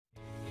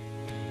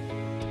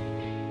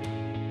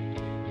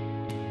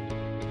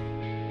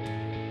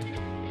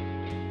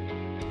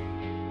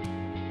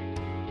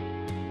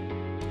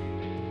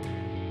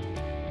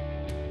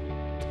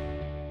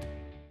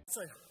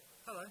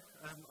Hello,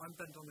 I'm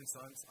Ben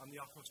Donnelly-Science. I'm the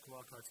Archaeological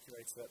Archives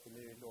Curator at the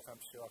new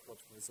Northamptonshire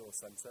Archaeological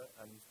Resource Centre,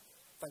 and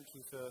thank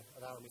you for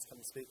allowing me to come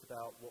and speak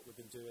about what we've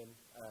been doing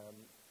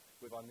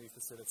with our new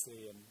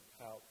facility and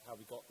how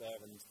we got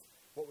there and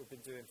what we've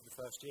been doing for the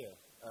first year.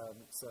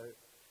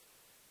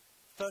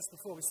 First,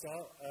 before we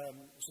start,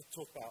 let's just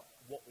talk about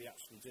what we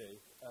actually do.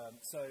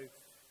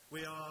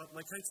 We are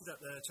located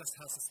at the Chester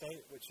House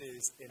Estate, which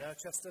is in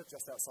Irchester,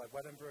 just outside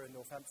Wellingborough in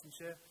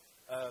Northamptonshire.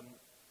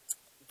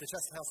 The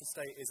Chester House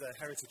Estate is a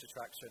heritage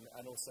attraction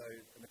and also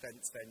an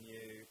events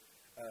venue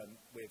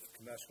with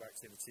commercial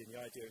activity. And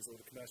the idea is all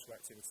the commercial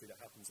activity that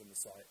happens on the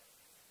site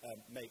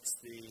makes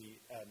the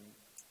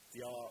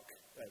Arc,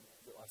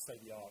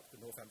 the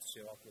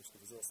Northamptonshire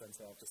Archaeological Resource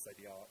Centre, I'll just say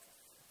the Arc.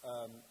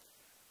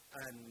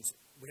 And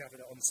we have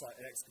an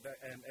on-site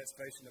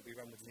excavation that we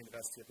run with the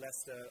University of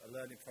Leicester, a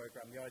learning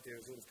programme. The idea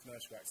is all the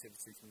commercial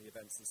activity from the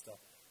events and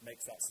stuff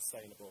makes that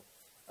sustainable.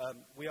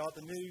 We are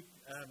the new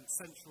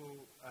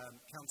central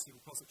county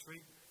repository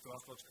for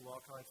Archaeological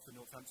Archive for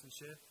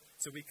Northamptonshire.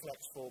 So we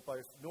collect for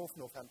both North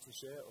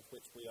Northamptonshire, of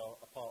which we are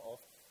a part of,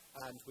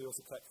 and we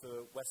also collect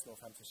for West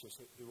Northamptonshire,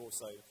 who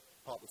also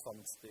partly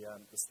funds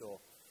the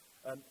store.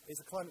 It's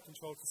a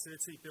climate-controlled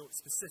facility built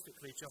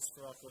specifically just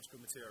for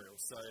archaeological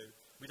materials. So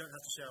we don't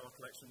have to share our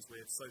collections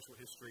with social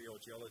history or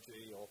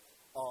geology or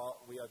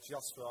art. We are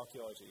just for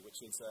archaeology,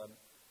 which is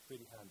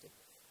really handy.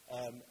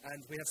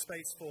 And we have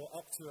space for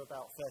up to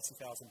about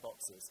 30,000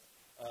 boxes.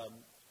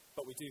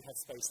 But we do have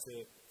space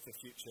for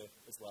future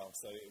as well,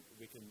 so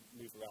we can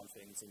move around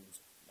things and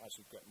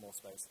actually get more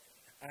space.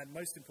 And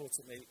most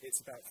importantly, it's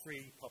about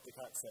free public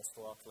access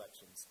for our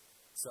collections.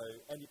 So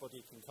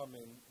anybody can come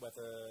in,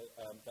 whether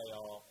they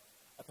are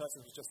a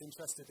person who's just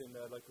interested in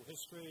their local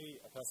history,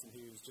 a person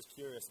who's just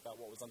curious about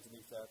what was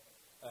underneath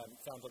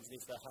found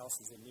underneath their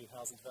houses in new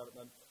housing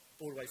development,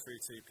 all the way through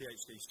to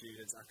PhD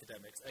students,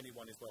 academics.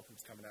 Anyone is welcome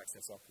to come and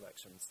access our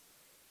collections.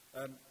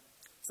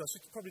 So I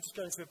should probably just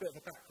go into a bit of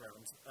a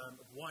background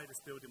of why this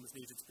building was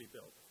needed to be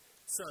built.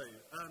 So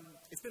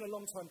it's been a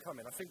long time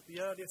coming. I think the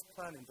earliest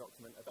planning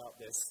document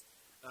about this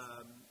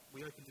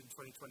we opened in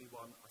 2021,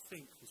 I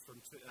think was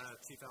from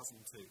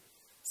 2002.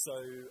 So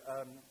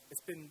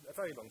it's been a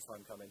very long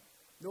time coming.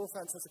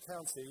 Northants as a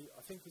county,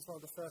 I think was one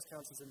of the first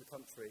counties in the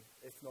country,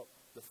 if not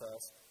the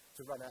first,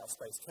 to run out of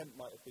space. Kent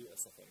might have beat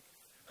us, I think.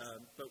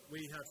 But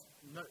we've had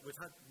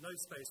no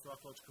space for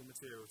archaeological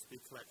material to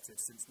be collected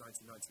since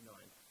 1999.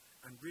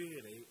 And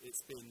really,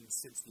 it's been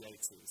since the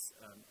 80s,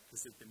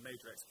 because there's been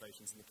major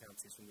excavations in the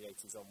counties from the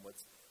 80s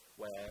onwards,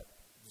 where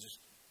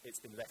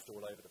it's been left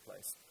all over the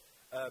place.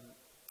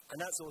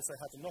 And that's also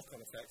had the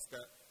knock-on effect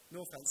that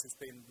Northants has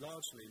been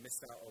largely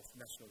missed out of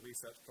national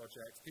research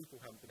projects.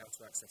 People haven't been able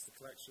to access the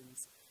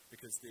collections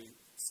because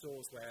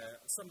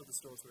some of the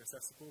stores were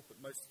accessible, but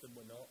most of them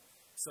were not.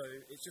 So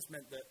it's just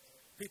meant that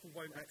people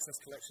won't access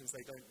collections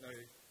they don't know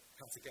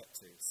how to get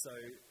to. So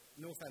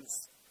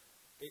Northants,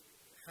 it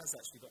has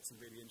actually got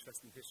some really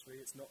interesting history.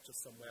 It's not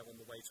just somewhere on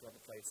the way to other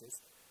places.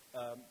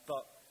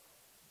 But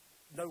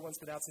no one's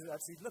been able to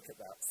actually look at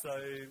that. So,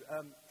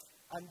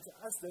 and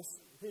as this,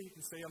 here you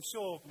can see, I'm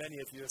sure many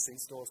of you have seen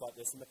stores like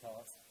this in the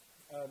past.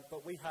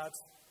 But we had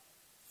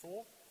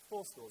four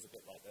stores a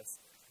bit like this.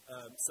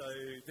 So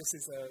this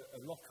is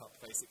a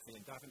lock-up, basically,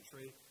 in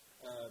Daventry.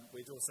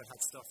 We'd also had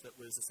stuff that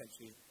was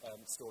essentially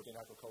stored in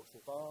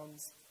agricultural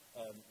barns,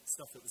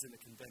 stuff that was in a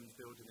condemned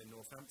building in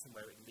Northampton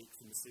where it leaked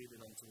from the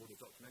ceiling onto all the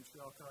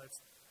documentary archives.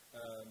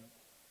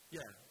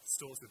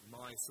 Stores with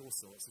mice, all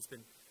sorts. It's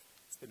been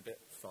a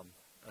bit fun.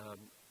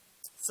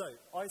 So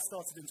I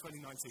started in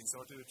 2019, so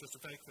I'll do just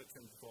a very quick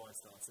thing before I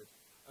started.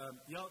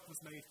 The Ark was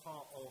made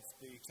part of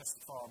the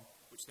Chester Farm,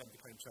 which then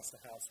became Chester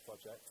House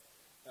project.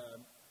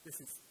 This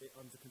is it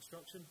under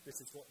construction. This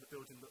is what the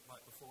building looked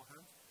like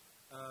beforehand.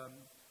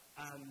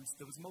 And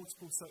there was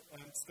multiple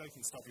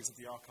scoping studies of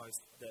the archives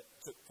that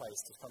took place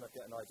to kind of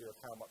get an idea of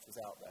how much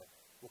was out there.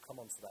 We'll come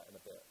on to that in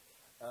a bit.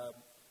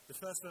 The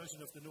first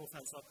version of the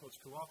Northants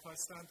Archaeological Archive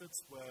standards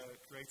were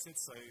created,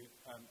 so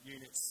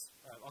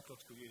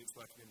archaeological units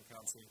working in the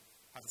county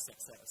had a set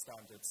of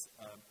standards,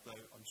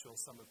 though I'm sure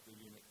some of the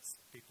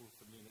people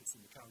from units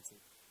in the county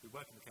who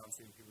work in the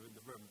county who were in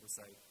the room will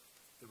say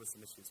there were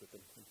some issues with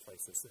them in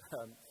places.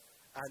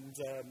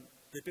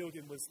 The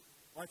building was,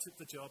 I took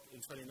the job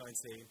in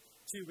 2019.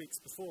 2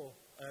 weeks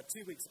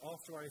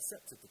after I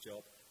accepted the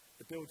job,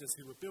 the builders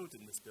who were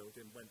building this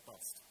building went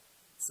bust.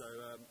 So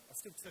I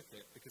still took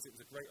it because it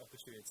was a great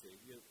opportunity.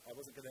 I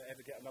wasn't going to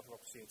ever get another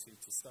opportunity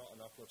to start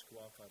an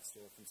archaeological archive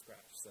store from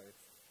scratch, so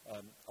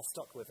I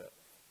stuck with it.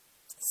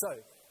 So,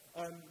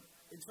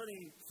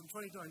 from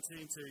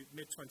 2019 to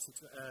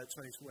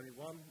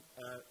mid-2021,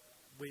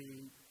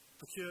 we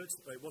procured,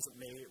 well, it wasn't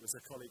me, it was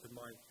a colleague of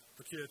mine,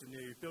 procured a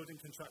new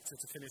building contractor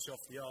to finish off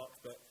the Ark,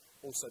 but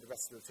also the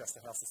rest of the Chester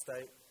House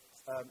estate.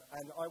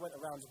 And I went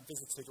around and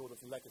visited all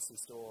of the legacy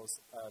stores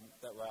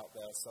that were out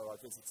there. So I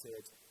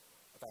visited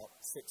about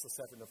 6 or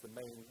 7 of the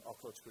main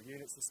archaeological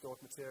units of stored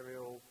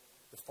material,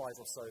 the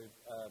 5 or so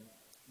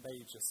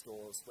major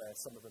stores where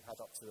some of them had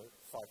up to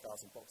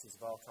 5,000 boxes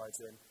of archives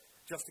in,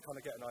 just to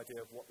kind of get an idea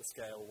of what the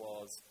scale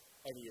was,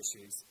 any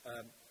issues,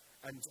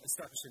 and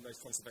establishing those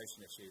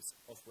conservation issues,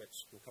 of which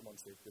we'll come on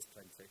to, there's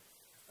plenty.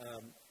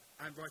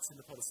 And writing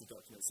the policy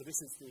document. So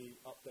this is the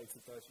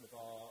updated version of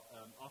our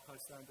archive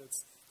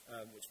standards,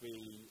 which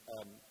we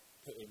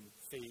put in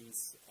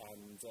fees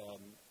and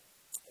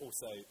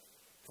also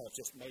kind of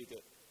just made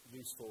it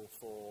useful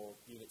for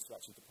units to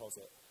actually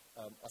deposit.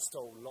 I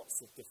stole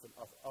lots of different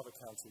other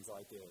counties'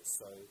 ideas,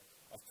 so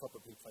I've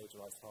probably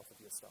plagiarised half of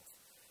your stuff.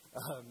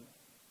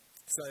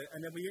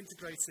 And then we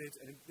integrated,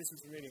 and this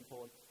is really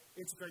important,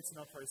 integrating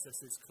our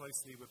processes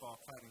closely with our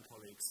planning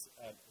colleagues,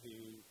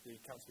 the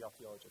county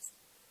archaeologists.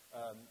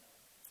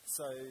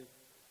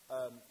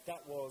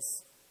 That was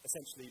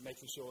essentially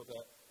making sure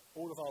that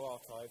all of our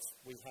archives,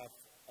 we have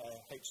a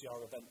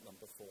HER event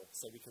number for,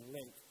 so we can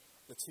link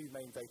the two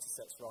main data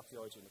sets for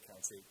archaeology in the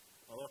county,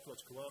 our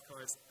archaeological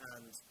archives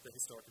and the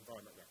historic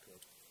environment record.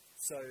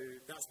 So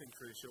that's been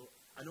crucial,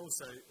 and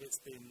also it's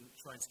been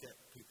trying to get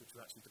people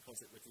to actually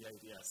deposit with the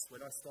ADS.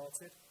 When I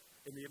started,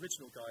 in the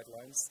original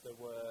guidelines, there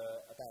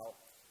were about,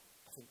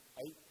 I think,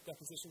 8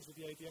 depositions with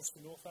the ADS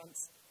for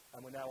Northants,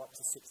 and we're now up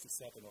to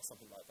 67 or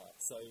something like that.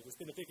 So there's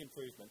been a big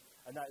improvement,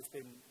 and that has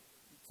been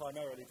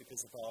primarily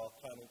because of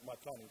my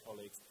planning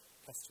colleagues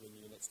pestering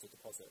units to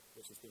deposit,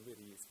 which has been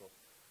really useful.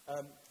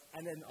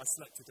 And then I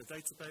selected a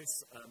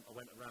database. I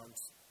went around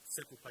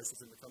several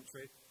places in the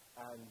country,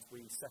 and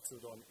we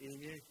settled on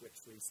EMU,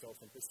 which we stole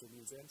from Bristol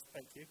Museums.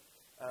 Thank you.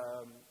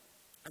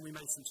 And we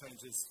made some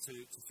changes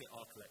to fit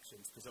our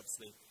collections, because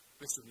obviously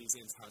Bristol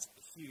Museums has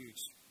a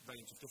huge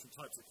range of different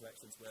types of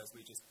collections, whereas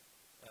we just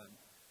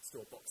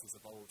store boxes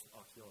of old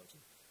archaeology.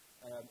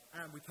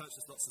 And we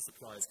purchased lots of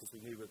supplies because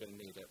we knew we were going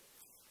to need it.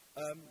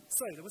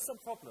 So there were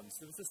some problems.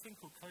 There was this thing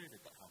called COVID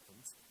that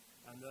happened,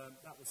 and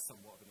that was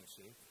somewhat of an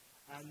issue.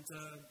 And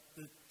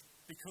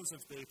because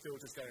of the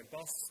builders going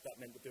bust, that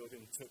meant the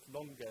building took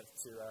longer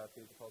to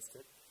be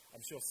deposited.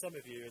 I'm sure some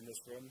of you in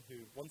this room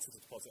who wanted to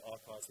deposit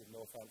archives with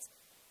Northants,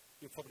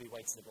 you're probably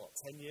waiting,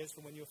 10 years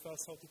from when you were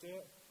first told to do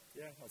it?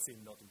 Yeah, I've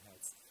seen nodding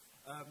heads.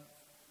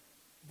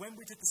 When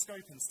we did the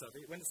scoping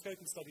study, when the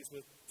scoping studies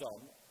were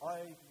done,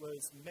 I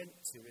was meant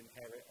to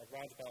inherit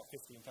around about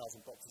 15,000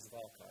 boxes of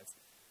archives.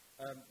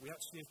 We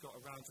actually have got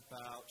around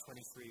about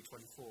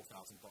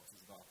 24,000 boxes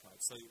of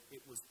archives, so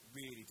it was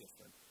really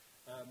different.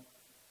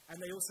 And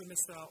they also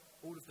missed out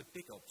all of the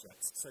big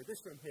objects. So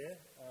this room here,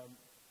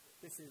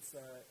 this is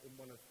in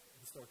one of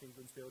Historic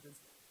England's buildings.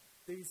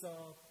 These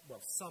are,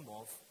 well, some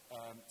of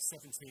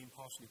 17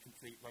 partially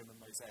complete Roman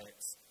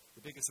mosaics,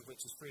 the biggest of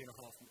which is 3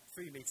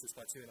 metres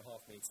by 2.5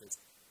 metres,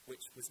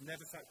 which was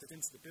never factored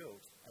into the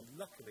build, and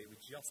luckily we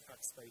just had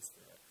space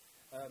for it.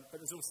 But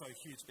there's also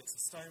huge bits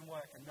of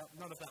stonework, and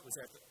none of that was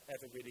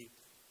ever really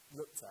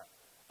looked at.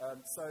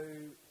 So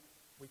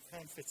we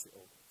can fit it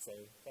all, so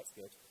that's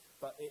good.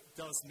 But it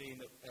does mean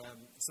that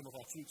some of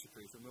our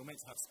future-proof, and we were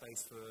meant to have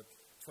space for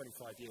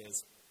 25 years,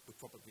 we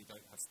probably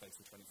don't have space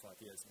for 25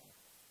 years now.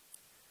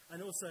 And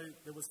also,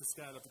 there was the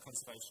scale of the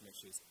conservation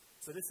issues.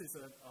 So this is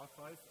an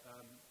archive.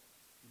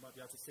 You might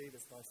be able to see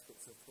there's nice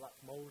bits of black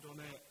mould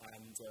on it,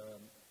 and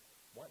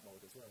white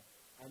mould as well.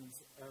 And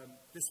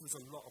this was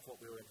a lot of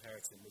what we were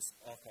inheriting, was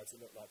archives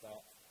that looked like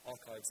that,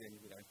 archives in,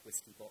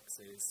 whiskey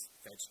boxes,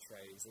 veg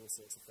trays, all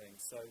sorts of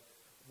things. So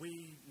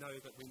we know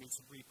that we need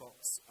to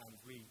rebox and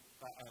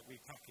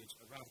repackage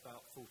around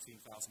about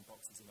 14,000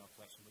 boxes in our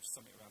collection, which is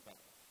something around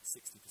about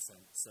 60%.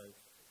 So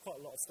quite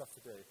a lot of stuff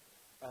to do.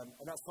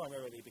 And that's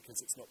primarily because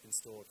it's not been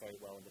stored very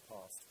well in the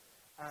past.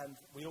 And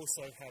we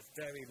also have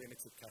very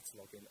limited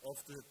cataloguing. Of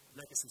the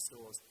legacy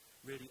stores,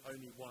 really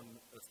only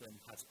one of them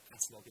had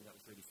cataloguing that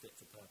was really fit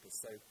for purpose.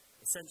 So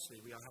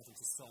essentially, we are having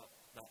to start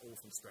that all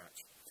from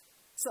scratch.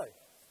 So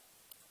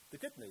the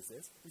good news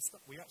is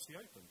we actually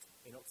opened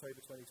in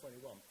October 2021.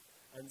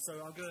 And so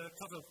I'm going to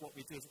cover what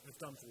we have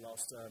done for the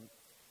last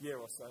year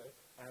or so.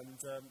 And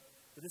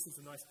but this is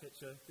a nice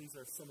picture. These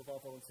are some of our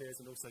volunteers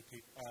and also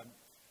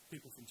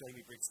people from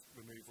Jamie Briggs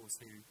Removals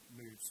who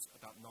moved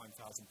about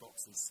 9,000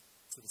 boxes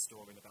to the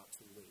store in about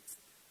 2 weeks,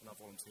 and our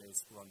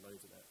volunteers were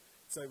unloading it.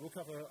 So we'll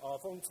cover our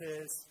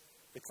volunteers,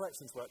 the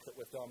collections work that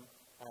we've done,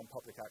 and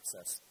public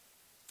access.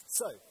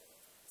 So,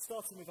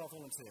 starting with our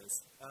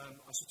volunteers,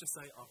 I should just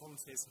say our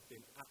volunteers have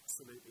been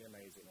absolutely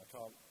amazing. I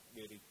can't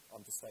really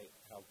understate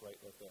how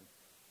great they've been.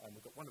 And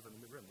we've got one of them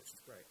in the room, which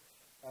is great.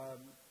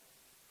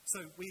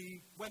 So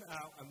we went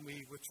out and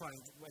we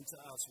went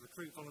out to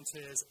recruit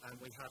volunteers,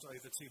 and we had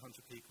over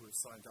 200 people who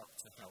signed up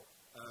to help.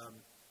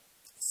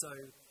 So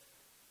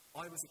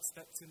I was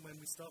expecting when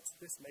we started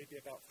this maybe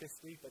about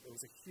 50, but there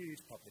was a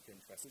huge public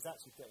interest. It's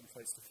actually getting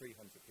close to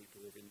 300 people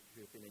who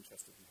have been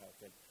interested in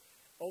helping.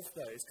 Of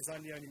those, because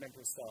I'm the only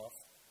member of staff,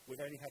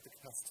 we've only had the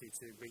capacity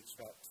to reach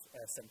about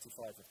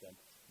 75 of them.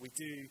 We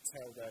do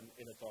tell them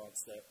in advance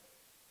that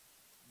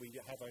we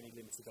have only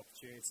limited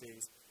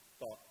opportunities,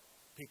 but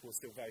people are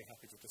still very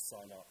happy to just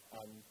sign up.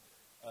 And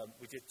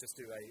we did just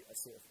do a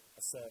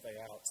survey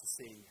out to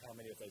see how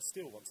many of those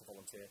still want to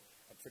volunteer,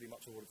 and pretty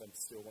much all of them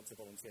still want to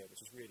volunteer,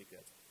 which is really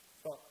good.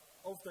 But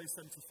of those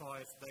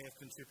 75, they have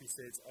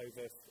contributed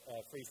over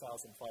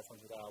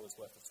 3,500 hours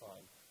worth of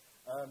time.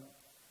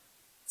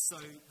 So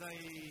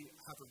they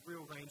have a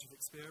real range of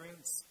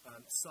experience.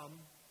 Some,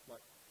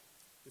 like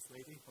this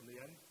lady on the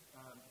end,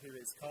 who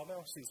is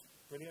Carmel, she's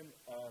brilliant.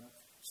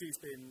 She's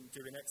been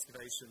doing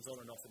excavations on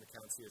and off in the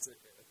county as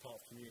a part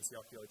of community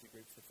archaeology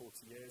groups for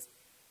 40 years.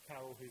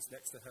 Carol, who's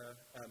next to her,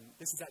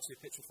 this is actually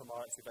a picture from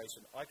our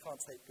excavation. I can't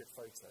take good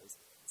photos,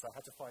 so I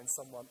had to find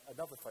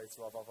another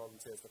photo of our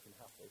volunteers looking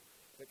happy.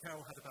 But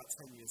Carol had about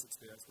 10 years'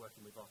 experience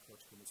working with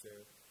archaeological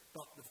material.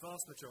 But the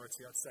vast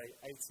majority, I'd say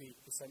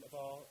 80% of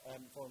our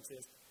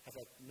volunteers, have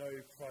had no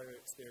prior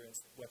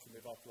experience working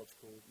with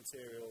archaeological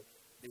material,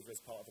 either as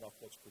part of an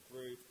archaeological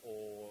group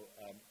or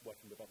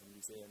working with other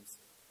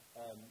museums.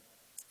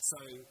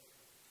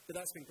 But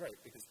that's been great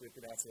because we've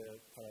been able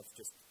to kind of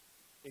just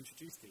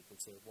introduce people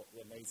to what the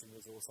amazing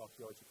resource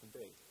archaeology can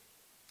be.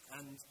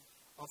 And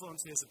our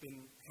volunteers have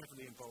been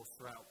heavily involved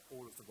throughout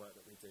all of the work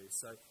that we do.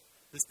 So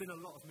there's been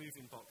a lot of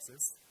moving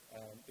boxes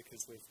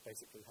because we've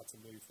basically had to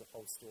move the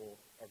whole store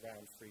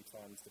around 3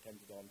 times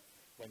depending on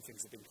when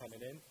things have been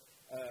coming in.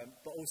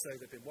 But also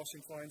there have been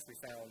washing finds. We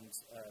found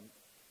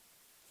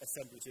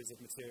assemblages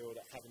of material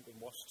that haven't been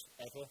washed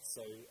ever,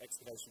 so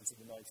excavations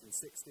in the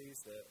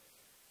 1960s that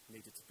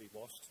needed to be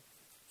washed.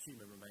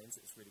 Human remains,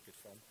 it's really good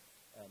fun.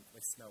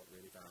 They smelt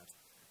really bad.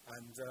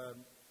 And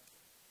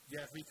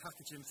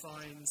repackaging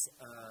finds,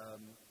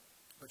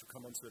 which we'll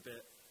come on to a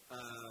bit,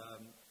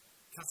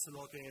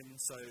 cataloguing,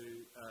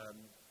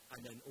 and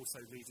then also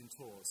leading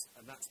tours,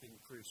 and that's been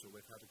crucial.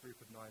 We've had a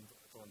group of 9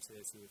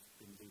 volunteers who have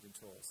been leading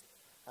tours,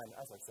 and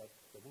as I said,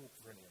 they're all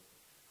brilliant.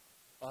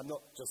 I'm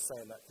not just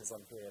saying that because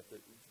I'm here, but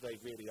they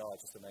really are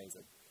just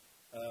amazing.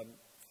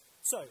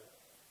 So,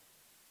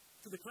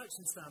 from the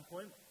collection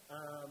standpoint,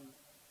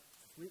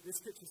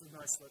 this picture's a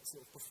nice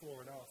sort of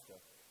before and after.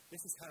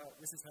 This is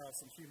how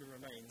some human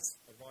remains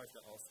arrived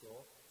at our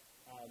store,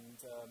 and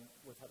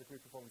we've had a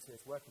group of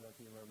volunteers working on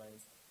human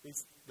remains.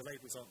 The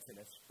labels aren't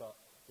finished, but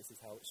this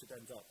is how it should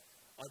end up.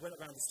 I went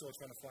around the store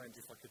trying to find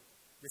if I could.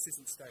 This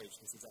isn't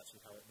staged. This is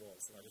actually how it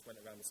was, and I just went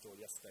around the store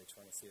yesterday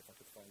trying to see if I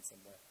could find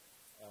somewhere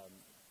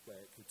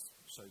where it could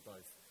show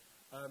both.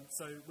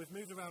 So we've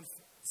moved around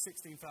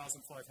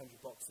 16,500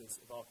 boxes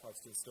of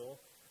archives to the store.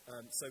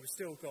 So we've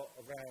still got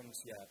around,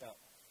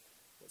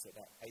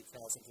 about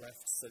 8,000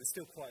 left. So there's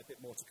still quite a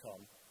bit more to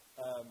come.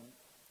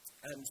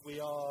 And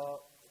we are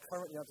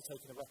currently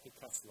undertaking a record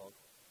catalogue.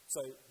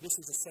 So this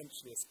is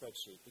essentially a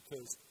spreadsheet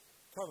because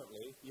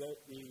currently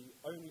the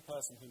only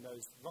person who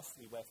knows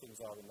roughly where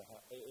things are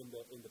in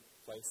the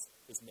place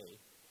is me.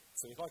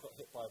 So if I got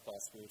hit by a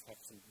bus, we would have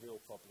some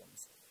real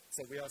problems.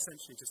 So we are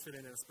essentially just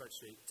filling in a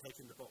spreadsheet,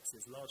 taking the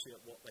boxes largely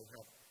at what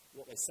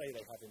they say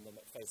they have in them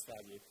at face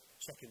value,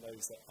 checking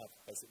those that have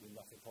basically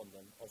nothing on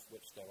them, of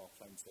which there are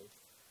plenty.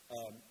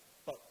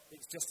 But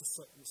it's just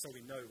so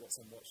we know what's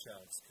on what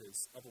shelves,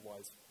 because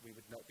otherwise we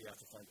would not be able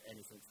to find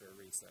anything for a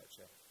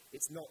researcher.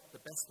 It's not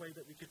the best way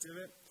that we could do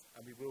it,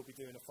 and we will be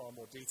doing a far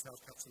more detailed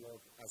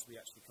catalogue as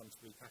we actually come to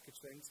repackage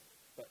things,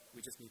 but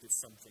we just needed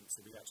something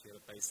so we actually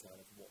had a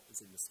baseline of what is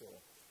in the store.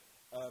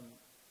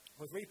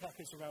 We've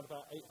repackaged around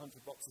about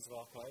 800 boxes of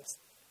archives.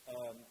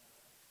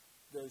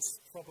 There's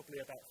probably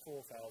about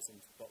 4,000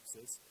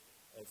 boxes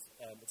of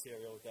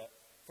material that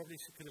probably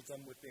could have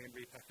done with being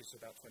repackaged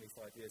about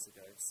 25 years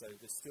ago. So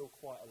there's still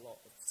quite a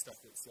lot of stuff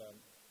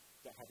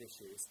that had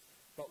issues.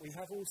 But we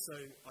have also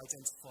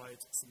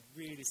identified some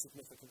really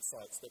significant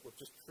sites that were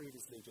just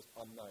previously just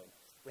unknown.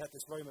 We had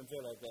this Roman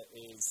villa that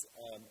is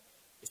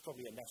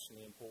probably a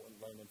nationally important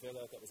Roman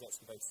villa that was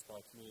excavated by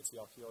a community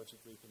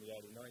archaeology group in the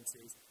early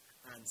 90s.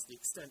 And the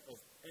extent of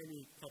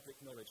any public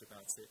knowledge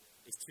about it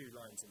is 2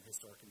 lines in the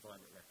Historic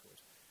Environment Record.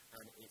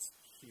 And it's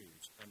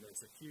huge. And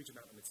there's a huge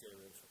amount of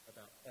material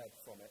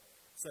from it.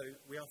 So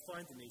we are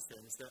finding these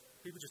things that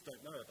people just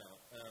don't know about.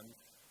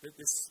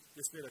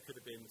 This villa could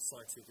have been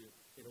cited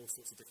in all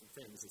sorts of different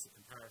things as a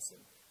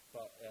comparison.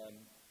 But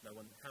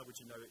how would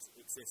you know it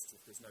exists if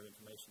there's no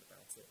information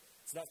about it?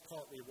 So that's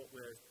partly what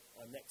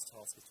our next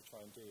task is to try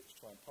and do, is to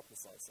try and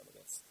publicise some of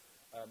this.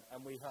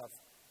 And we have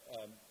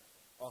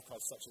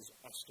archives such as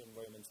Ashton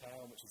Roman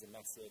Town, which is a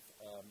massive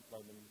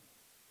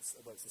it's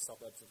the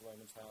suburbs of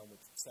Roman Town with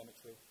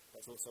cemetery.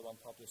 That's also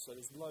unpublished. So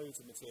there's loads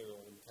of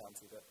material in the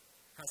county that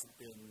hasn't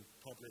been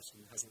published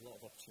and has a lot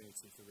of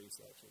opportunity for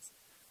researchers.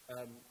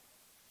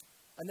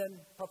 And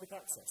then public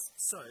access.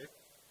 So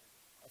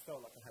I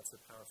felt like I had to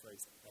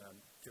paraphrase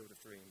Field of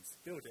Dreams.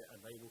 Build it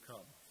and they will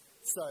come.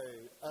 So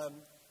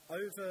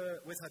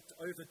we've had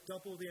over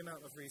double the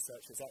amount of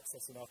researchers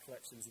accessing our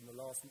collections in the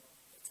last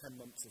 10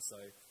 months or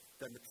so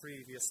than the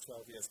previous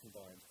 12 years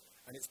combined.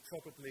 And it's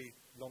probably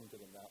longer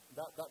than that.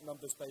 That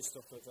number's based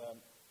off of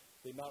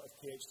the amount of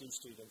PhD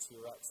students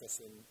who are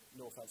accessing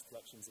Northants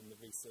collections in the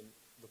recent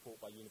report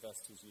by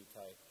Universities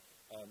UK.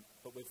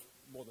 But we've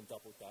more than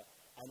doubled that,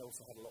 and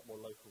also had a lot more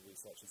local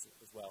researchers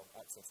as well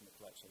accessing the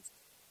collections.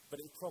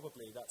 But it's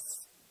probably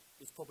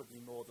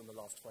more than the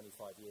last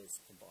 25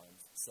 years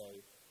combined. So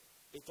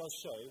it does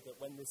show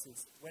that when this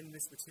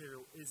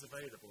material is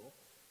available,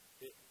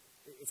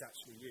 is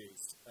actually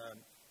used.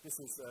 This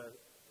is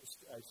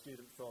a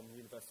student from the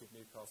University of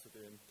Newcastle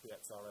doing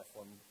PXRF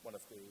on one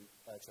of the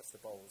Irchester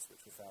bowls,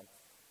 which we found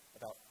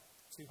about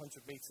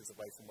 200 metres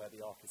away from where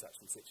the Ark is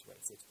actually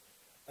situated.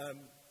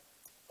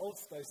 Of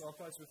those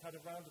archives, we've had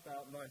around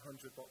about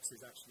 900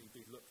 boxes actually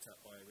be looked at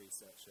by a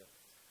researcher.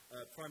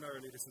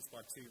 Primarily, this is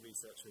by two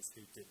researchers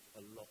who did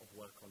a lot of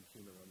work on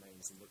human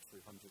remains and looked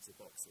through hundreds of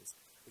boxes,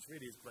 which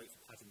really is great for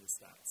padding the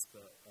stats.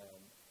 But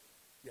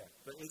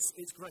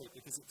it's great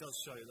because it does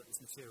show that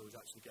this material is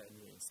actually getting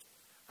used.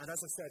 And as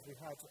I said, we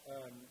had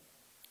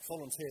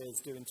volunteers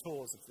doing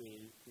tours of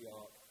the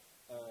Ark,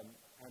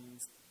 and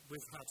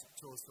we've had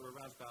tours for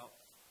around about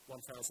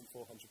 1,400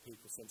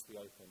 people since we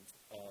opened.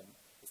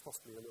 It's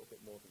possibly a little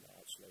bit more than that,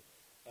 actually.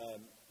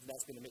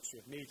 That's been a mixture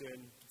of me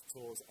doing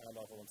tours and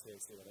our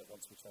volunteers doing it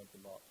once we trained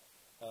them up.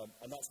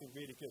 And that's been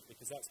really good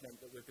because that's meant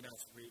that we've been able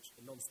to reach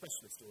a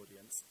non-specialist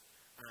audience,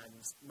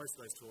 and most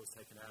of those tours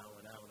take an hour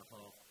and a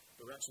half,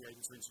 but we're actually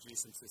able to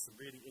introduce them to some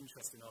really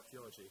interesting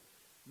archaeology,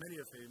 many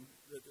of whom,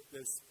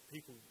 there's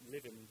people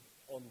living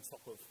on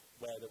top of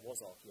where there was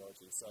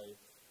archaeology. So,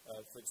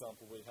 for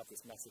example, we have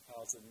this massive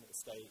housing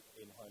estate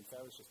in Home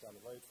Ferris, just down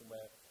the road from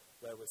where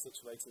we're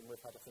situated. We've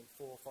had, I think,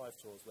 4 or 5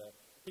 tours where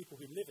people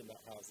who live in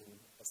that housing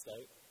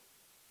estate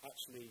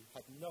actually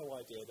had no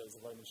idea there was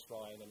a Roman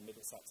shrine and a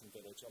Middle Saxon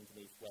village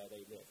underneath where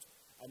they lived.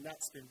 And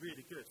that's been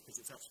really good because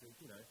it's actually,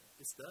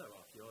 it's their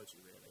archaeology,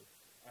 really.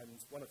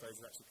 And one of those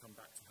has actually come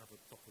back to have a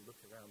proper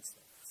look around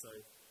stuff. So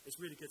it's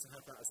really good to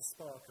have that as a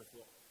spark of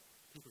what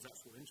people's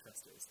actual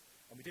interest is.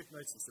 And we did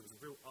notice there was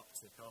a real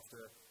uptick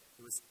after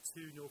there was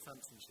 2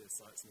 Northamptonshire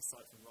sites and a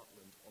site from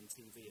Rutland on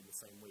TV in the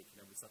same week,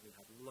 and then we suddenly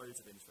had loads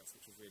of interest,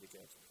 which was really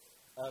good.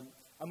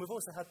 And we've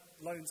also had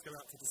loans go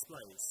out to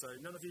displays. So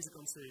none of these have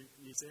gone to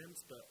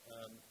museums, but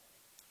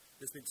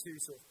there's been 2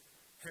 sort of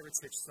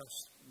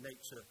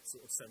heritage/nature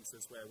sort of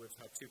centres where we've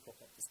had 2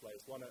 pop-up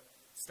displays. One at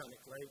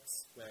Stanwick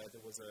Lakes, where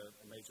there was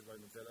a major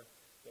Roman villa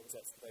that was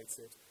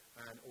excavated,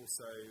 and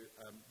also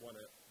one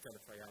at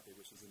Gallifrey Abbey,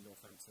 which is in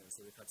Northampton.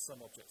 So we've had some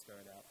objects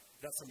going out.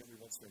 That's something we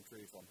want to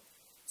improve on.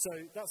 So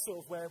that's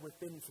sort of where we've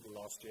been for the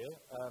last year,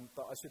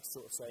 but I should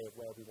sort of say of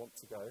where we want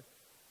to go.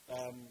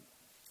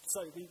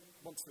 So we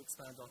want to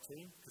expand our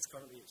team, because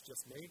currently it's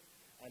just me,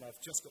 and I've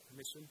just got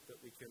permission that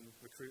we can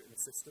recruit an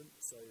assistant.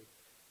 So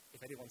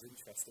if anyone's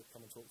interested,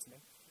 come and talk to me.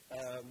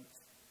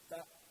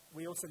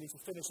 We also need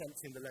to finish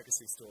emptying the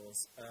legacy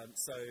stores.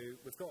 So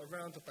we've got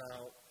around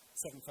about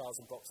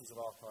 7,000 boxes of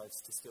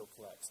archives to still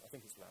collect. I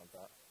think it's around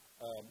that.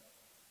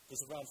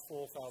 There's around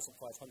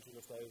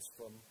 4,500 of those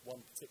from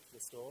one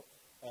particular store,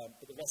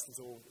 but the rest is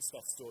all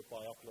stuff stored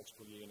by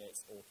archaeological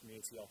units or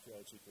community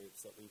archaeology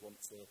groups that we want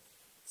to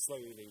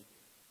slowly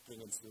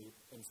bring into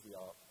the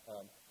Ark.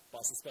 But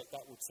I suspect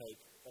that will take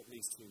at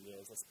least 2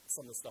 years.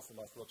 Some of the stuff from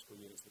archaeological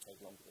units will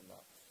take longer than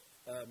that.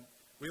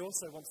 We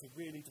also want to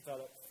really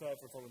develop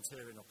further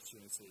volunteering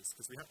opportunities,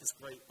 because we have this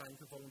great bank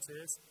of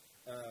volunteers,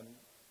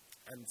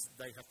 and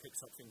they have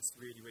picked up things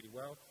really, really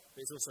well.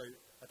 But it's also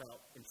about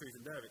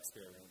improving their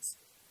experience.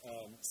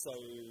 So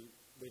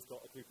we've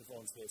got a group of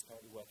volunteers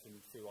currently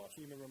working through our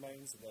human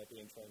remains, and they're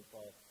being trained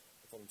by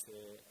a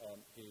volunteer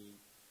who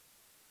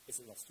is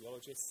an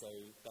osteologist, so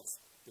that's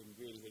been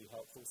really, really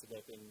helpful. So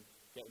they've been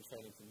getting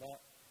training from that,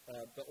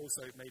 but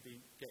also maybe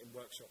getting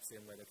workshops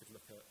in where they could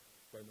look at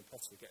Roman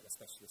pottery, getting a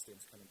specialist in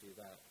to come and do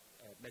that,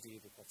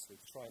 medieval pottery,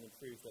 to try and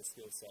improve their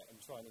skill set and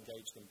try and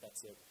engage them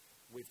better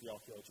with the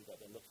archaeology that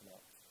they're looking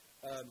at.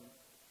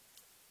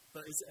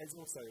 But it's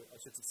also, I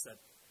should have said,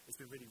 it's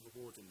been really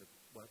rewarding, the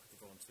work with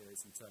the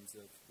volunteers, in terms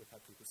of, we've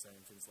had people saying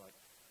things like,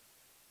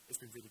 it's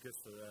been really good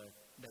for their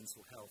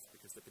mental health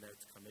because they've been able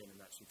to come in and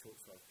actually talk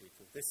to other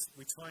people.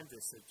 We timed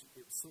this,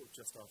 it was sort of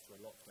just after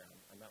a lockdown,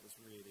 and that was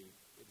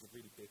it was a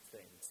really big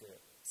thing to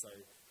it. So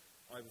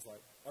I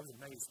was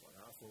amazed by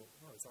that. I thought,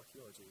 it's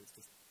archaeology, it's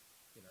just,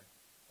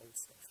 old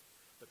stuff.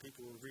 But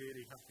people were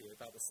really happy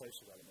about the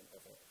social element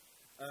of it.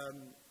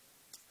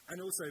 And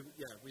also,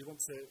 we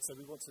want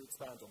to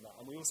expand on that,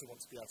 and we also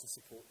want to be able to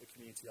support the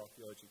community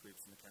archaeology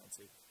groups in the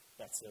county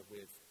better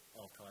with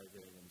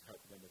archiving and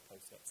helping them with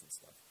postdocs and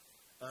stuff.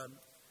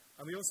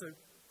 And we also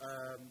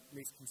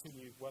need to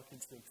continue working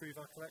to improve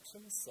our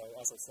collections. So,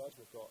 as I said,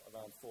 we've got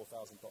around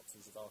 4,000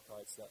 boxes of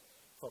archives that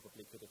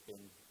probably could have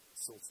been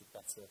sorted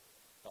better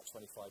about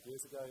 25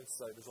 years ago.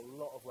 So there's a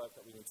lot of work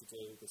that we need to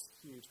do. There's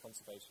huge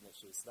conservation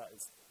issues. So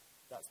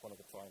that's one of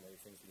the primary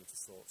things we need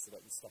to sort, so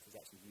that this stuff is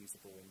actually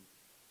usable in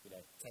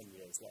 10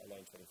 years, let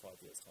alone 25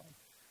 years' time.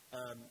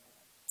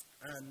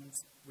 And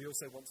we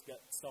also want to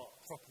start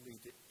properly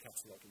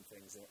cataloguing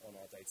things on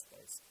our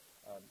database,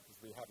 because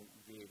we haven't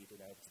really been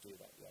able to do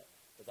that yet.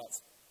 But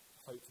that's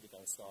hopefully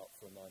going to start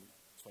from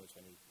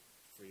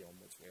 2023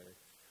 onwards, really.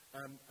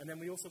 And then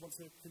we also want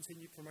to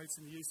continue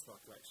promoting the use of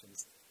our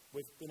collections.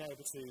 We've been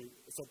able to,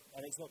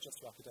 and it's not just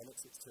to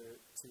academics, it's to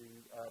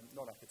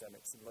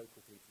non-academics and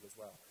local people as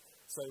well.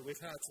 So we've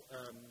had,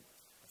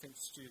 I think,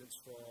 students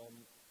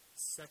from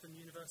 7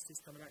 universities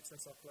come and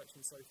access our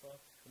collection so far.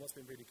 And what's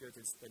been really good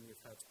is then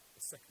we've had a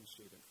second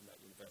student from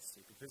that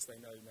university, because they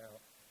know now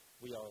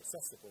we are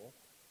accessible.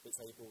 it's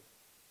able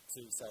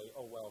to say,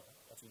 oh, well,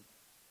 I can,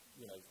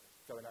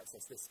 go and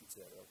access this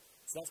material.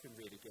 So that's been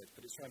really good,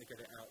 but it's trying to get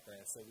it out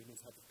there, so we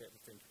need to have a bit of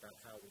a think about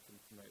how we can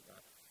promote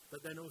that.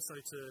 But then also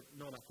to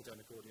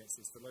non-academic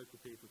audiences, for local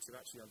people to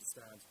actually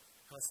understand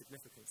how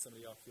significant some of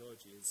the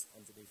archaeology is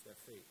underneath their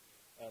feet.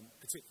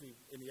 Particularly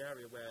in the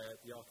area where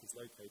the Ark is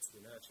located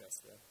in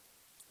Irchester,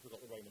 we've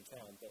got the Roman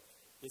town, but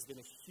there's been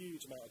a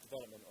huge amount of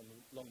development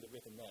along the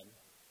River Nen,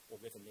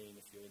 or River Nene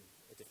if you're in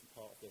a different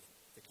part of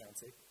the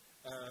county.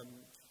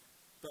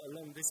 But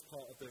along this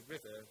part of the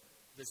river,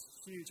 there's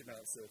huge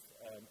amounts of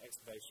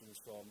excavations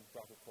from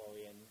gravel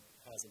quarry and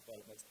housing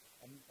developments,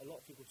 and a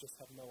lot of people just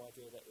have no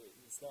idea that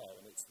it's there,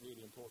 and it's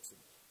really important.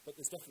 But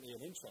there's definitely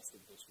an interest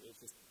in history, it's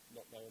just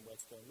not knowing where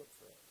to go and look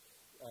for it.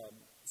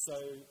 So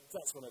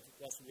that's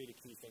a really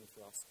key thing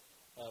for us.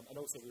 And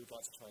also we would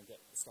like to try and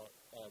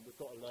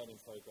we've got a learning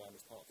programme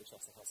as part of the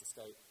Chester House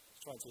Estate,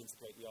 trying to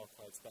integrate the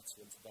archives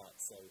better into that,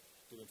 so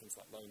doing things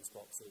like loans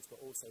boxes, but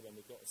also when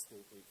we've got a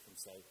school group from,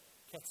 say,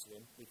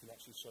 Kettering, we can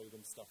actually show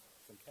them stuff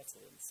from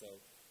Kettering, so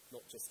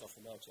not just stuff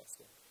from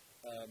Irchester.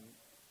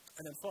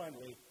 And then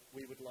finally,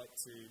 we would like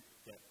to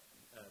get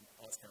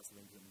Arts Council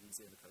England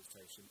Museum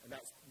accreditation, and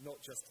that's not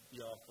just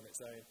the Ark on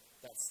its own,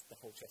 that's the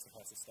whole Chester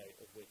House Estate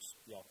of which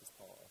the Ark is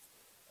part of.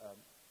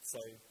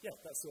 So, yeah,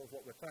 that's sort of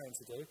what we're planning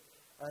to do.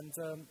 And,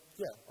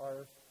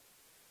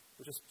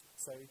 we'll just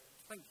say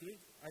thank you.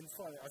 And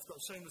finally, I've got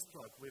a shameless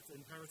plug. We've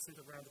inherited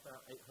around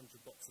about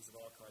 800 boxes of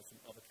archives from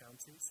other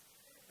counties.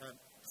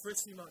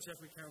 Pretty much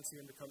every county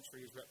in the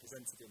country is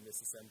represented in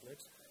this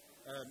assemblage.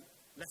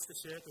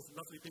 Leicestershire, there's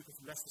lovely people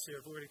from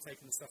Leicestershire have already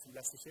taken the stuff from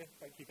Leicestershire.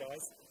 Thank you,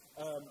 guys.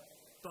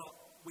 But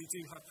we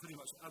do have pretty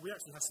much, we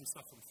actually have some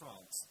stuff from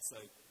France. So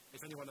if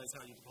anyone knows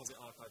how you deposit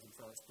archive in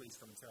France, please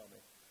come and tell me.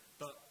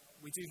 But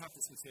we do have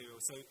this material,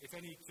 so if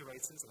any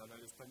curators, and I know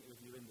there's plenty of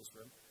you in this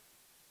room,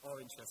 are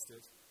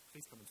interested,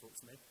 please come and talk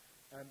to me.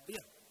 But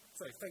yeah,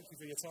 so thank you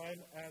for your time,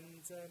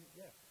 and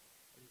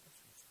any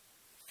questions?